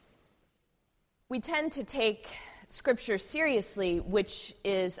We tend to take Scripture seriously, which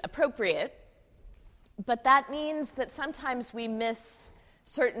is appropriate, but that means that sometimes we miss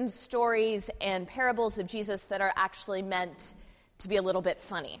certain stories and parables of Jesus that are actually meant to be a little bit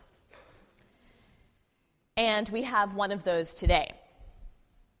funny. And we have one of those today.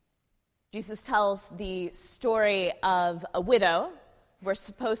 Jesus tells the story of a widow we're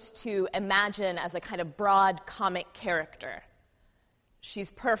supposed to imagine as a kind of broad comic character.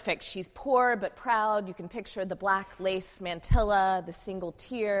 She's perfect. She's poor but proud. You can picture the black lace mantilla, the single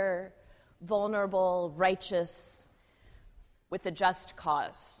tear, vulnerable, righteous, with a just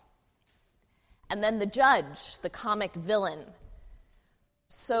cause. And then the judge, the comic villain,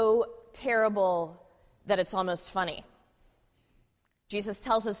 so terrible that it's almost funny. Jesus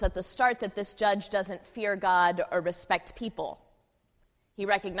tells us at the start that this judge doesn't fear God or respect people. He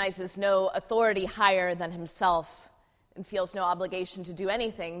recognizes no authority higher than himself and feels no obligation to do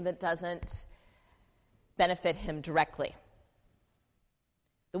anything that doesn't benefit him directly.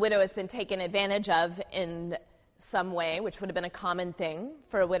 The widow has been taken advantage of in some way, which would have been a common thing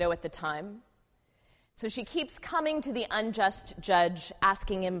for a widow at the time. So she keeps coming to the unjust judge,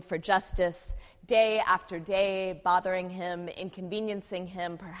 asking him for justice day after day, bothering him, inconveniencing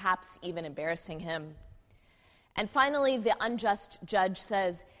him, perhaps even embarrassing him. And finally, the unjust judge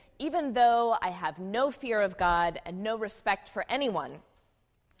says, even though I have no fear of God and no respect for anyone,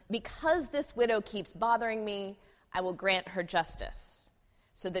 because this widow keeps bothering me, I will grant her justice,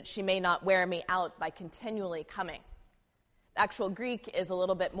 so that she may not wear me out by continually coming. The actual Greek is a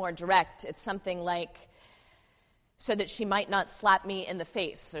little bit more direct. It's something like, so that she might not slap me in the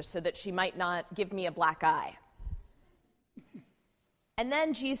face, or so that she might not give me a black eye. And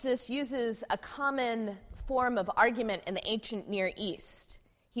then Jesus uses a common form of argument in the ancient Near East.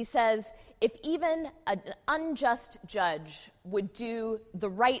 He says, if even an unjust judge would do the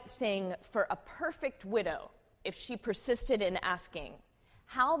right thing for a perfect widow, if she persisted in asking,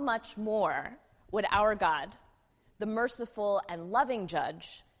 how much more would our God, the merciful and loving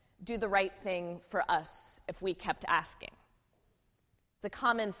judge, do the right thing for us if we kept asking? It's a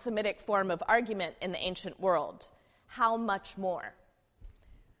common Semitic form of argument in the ancient world. How much more?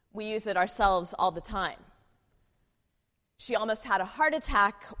 We use it ourselves all the time. She almost had a heart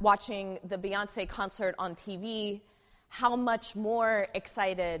attack watching the Beyonce concert on TV. How much more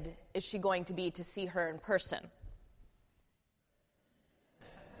excited is she going to be to see her in person?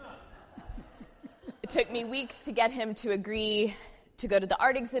 It took me weeks to get him to agree to go to the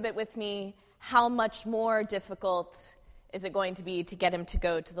art exhibit with me. How much more difficult is it going to be to get him to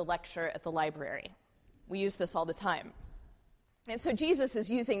go to the lecture at the library? We use this all the time. And so Jesus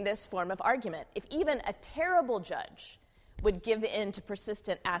is using this form of argument. If even a terrible judge would give in to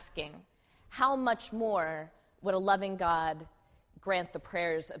persistent asking, how much more would a loving God grant the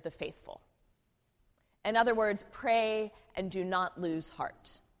prayers of the faithful? In other words, pray and do not lose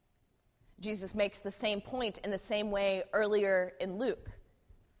heart. Jesus makes the same point in the same way earlier in Luke.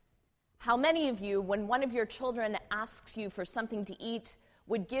 How many of you, when one of your children asks you for something to eat,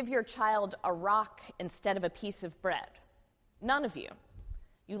 would give your child a rock instead of a piece of bread? None of you.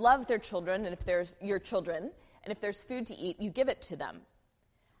 You love their children, and if there's your children, and if there's food to eat, you give it to them.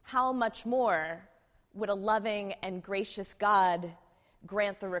 How much more would a loving and gracious God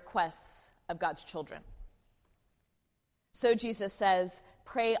grant the requests of God's children? So Jesus says,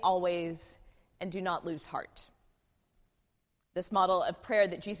 pray always and do not lose heart. This model of prayer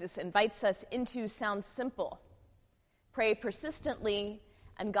that Jesus invites us into sounds simple. Pray persistently,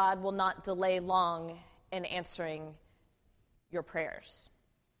 and God will not delay long in answering your prayers.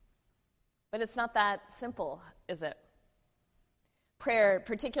 But it's not that simple, is it? Prayer,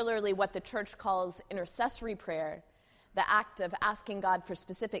 particularly what the church calls intercessory prayer, the act of asking God for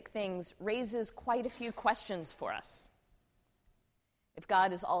specific things, raises quite a few questions for us. If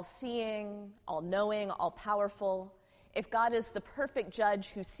God is all-seeing, all-knowing, all-powerful, if God is the perfect judge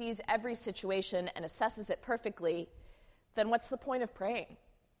who sees every situation and assesses it perfectly, then what's the point of praying?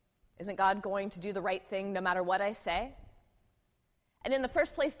 Isn't God going to do the right thing no matter what I say? And in the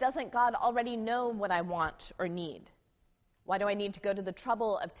first place, doesn't God already know what I want or need? Why do I need to go to the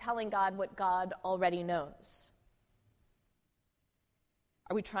trouble of telling God what God already knows?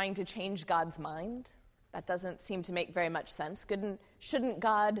 Are we trying to change God's mind? That doesn't seem to make very much sense. Shouldn't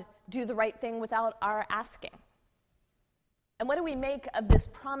God do the right thing without our asking? And what do we make of this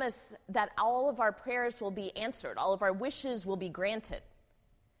promise that all of our prayers will be answered, all of our wishes will be granted?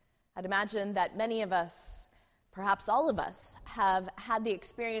 I'd imagine that many of us, perhaps all of us, have had the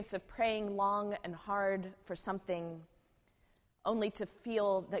experience of praying long and hard for something only to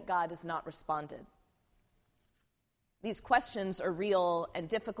feel that God has not responded. These questions are real and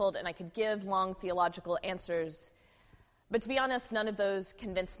difficult, and I could give long theological answers. But to be honest, none of those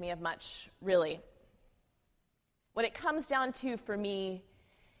convince me of much, really. What it comes down to for me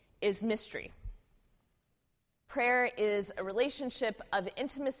is mystery. Prayer is a relationship of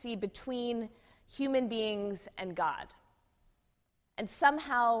intimacy between human beings and God. And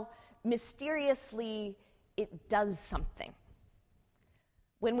somehow, mysteriously, it does something.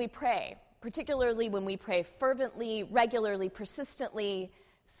 When we pray, particularly when we pray fervently, regularly, persistently,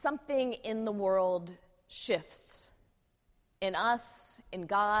 something in the world shifts. In us, in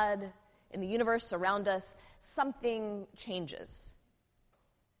God, in the universe around us, something changes.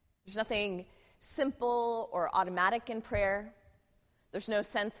 There's nothing simple or automatic in prayer. There's no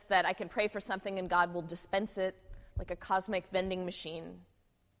sense that I can pray for something and God will dispense it like a cosmic vending machine.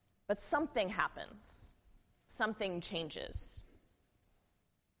 But something happens. Something changes.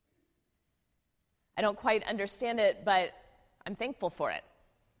 I don't quite understand it, but I'm thankful for it.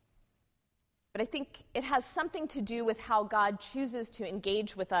 But I think it has something to do with how God chooses to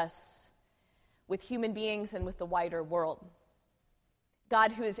engage with us, with human beings, and with the wider world.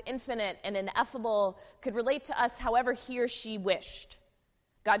 God, who is infinite and ineffable, could relate to us however he or she wished.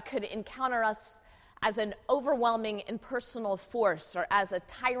 God could encounter us as an overwhelming impersonal force or as a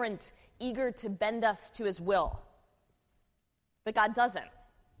tyrant eager to bend us to his will. But God doesn't.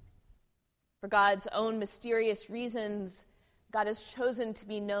 For God's own mysterious reasons, God has chosen to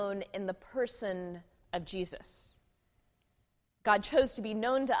be known in the person of Jesus. God chose to be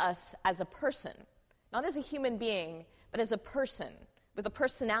known to us as a person, not as a human being, but as a person with a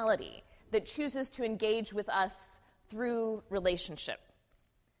personality that chooses to engage with us through relationship.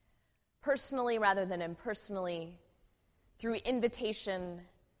 Personally rather than impersonally, through invitation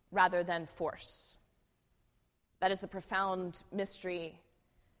rather than force. That is a profound mystery,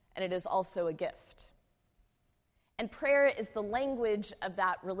 and it is also a gift. And prayer is the language of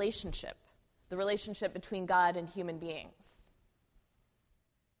that relationship, the relationship between God and human beings.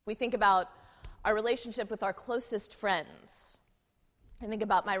 We think about our relationship with our closest friends. I think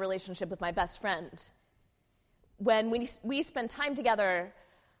about my relationship with my best friend. When we spend time together,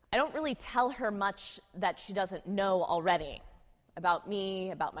 I don't really tell her much that she doesn't know already about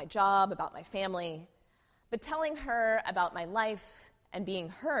me, about my job, about my family. But telling her about my life and being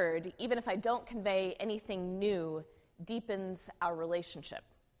heard, even if I don't convey anything new, deepens our relationship.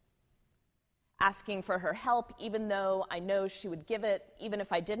 Asking for her help, even though I know she would give it, even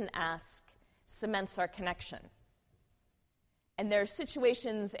if I didn't ask, cements our connection. And there are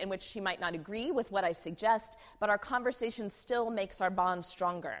situations in which she might not agree with what I suggest, but our conversation still makes our bond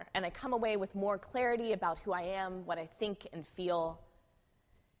stronger. And I come away with more clarity about who I am, what I think and feel.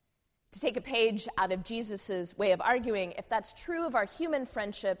 To take a page out of Jesus' way of arguing, if that's true of our human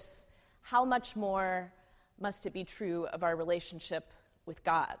friendships, how much more must it be true of our relationship with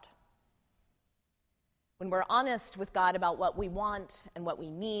God? When we're honest with God about what we want and what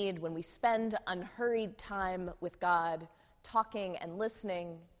we need, when we spend unhurried time with God, talking and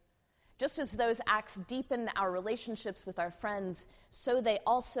listening, just as those acts deepen our relationships with our friends, so they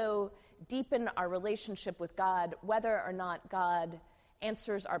also deepen our relationship with God, whether or not God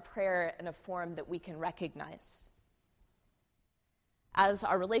answers our prayer in a form that we can recognize. As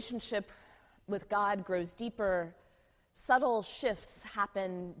our relationship with God grows deeper, subtle shifts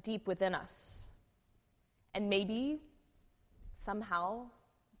happen deep within us. And maybe, somehow,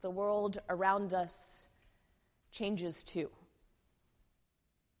 the world around us changes too.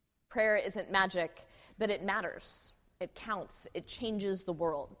 Prayer isn't magic, but it matters. It counts. It changes the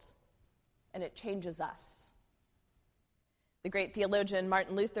world. And it changes us. The great theologian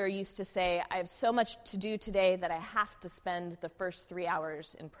Martin Luther used to say, I have so much to do today that I have to spend the first 3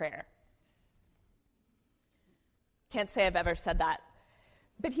 hours in prayer. Can't say I've ever said that.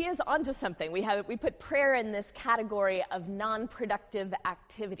 But he is onto something. We put prayer in this category of non-productive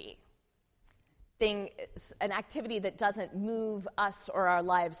activity. An activity that doesn't move us or our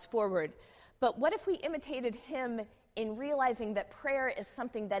lives forward. But what if we imitated him in realizing that prayer is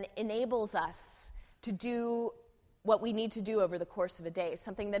something that enables us to do what we need to do over the course of a day,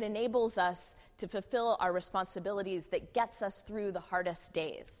 something that enables us to fulfill our responsibilities, that gets us through the hardest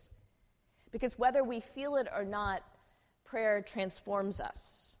days? Because whether we feel it or not, prayer transforms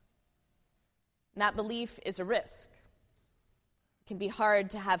us. And that belief is a risk. It can be hard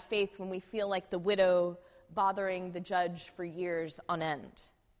to have faith when we feel like the widow bothering the judge for years on end.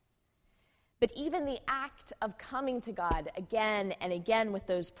 But even the act of coming to God again and again with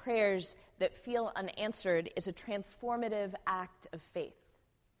those prayers that feel unanswered is a transformative act of faith.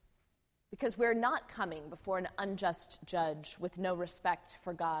 Because we're not coming before an unjust judge with no respect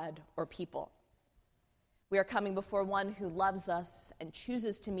for God or people. We are coming before one who loves us and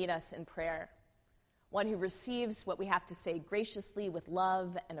chooses to meet us in prayer, one who receives what we have to say graciously with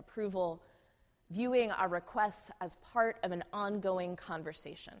love and approval, viewing our requests as part of an ongoing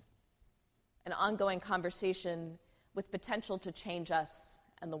conversation with potential to change us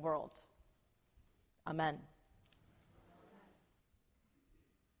and the world. Amen.